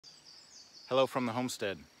Hello from the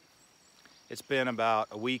homestead. It's been about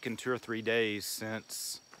a week and 2 or 3 days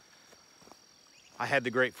since I had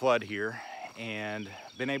the great flood here, and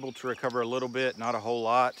been able to recover a little bit, not a whole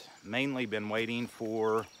lot. Mainly been waiting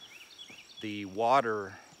for the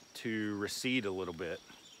water to recede a little bit,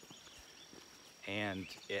 and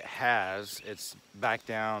it has. It's back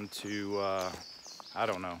down to I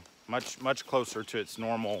don't know, much closer to its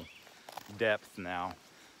normal depth now,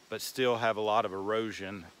 but still have a lot of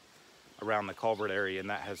erosion around the culvert area,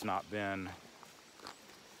 and that has not been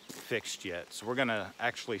fixed yet. So we're gonna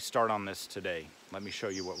actually start on this today. Let me show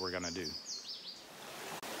you what we're gonna do.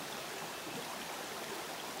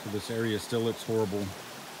 So this area still looks horrible,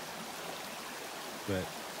 but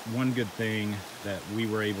one good thing that we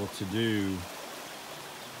were able to do,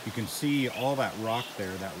 you can see all that rock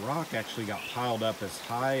there. That rock actually got piled up as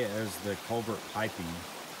high as the culvert piping.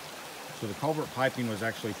 So the culvert piping was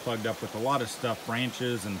actually plugged up with a lot of stuff,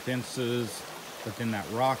 branches and fences, but then that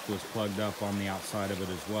rock was plugged up on the outside of it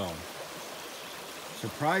as well.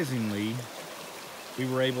 Surprisingly, we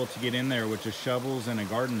were able to get in there with just shovels and a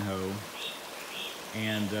garden hoe,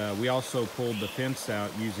 and we also pulled the fence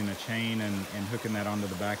out using a chain and hooking that onto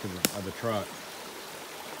the back of the truck.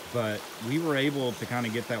 But we were able to kind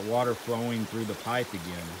of get that water flowing through the pipe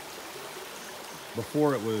again.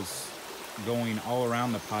 Before, it was going all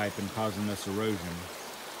around the pipe and causing this erosion.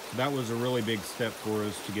 So that was a really big step for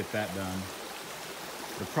us to get that done.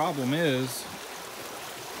 The problem is,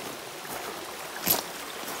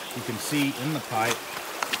 you can see in the pipe,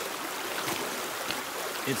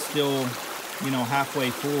 it's still, halfway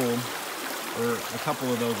full, or a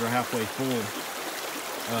couple of those are halfway full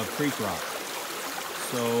of creek rock.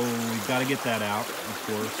 So we've got to get that out, of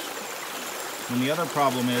course. And the other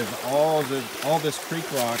problem is all this creek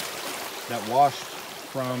rock that washed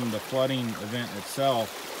from the flooding event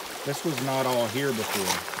itself, this was not all here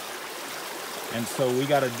before. And so we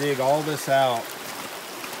got to dig all this out,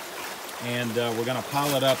 and we're going to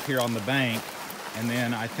pile it up here on the bank, and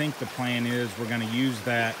then I think the plan is we're going to use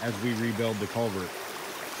that as we rebuild the culvert.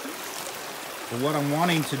 But what I'm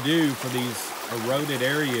wanting to do for these eroded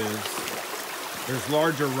areas, there's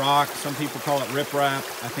larger rock. Some people call it riprap.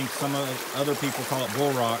 I think some other people call it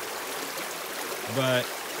bull rock. But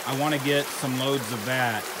I want to get some loads of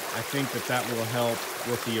that. I think that will help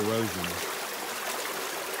with the erosion.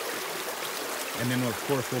 And then of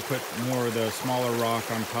course we'll put more of the smaller rock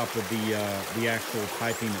on top of the actual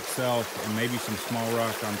piping itself, and maybe some small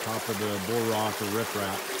rock on top of the bull rock or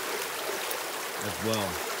riprap as well.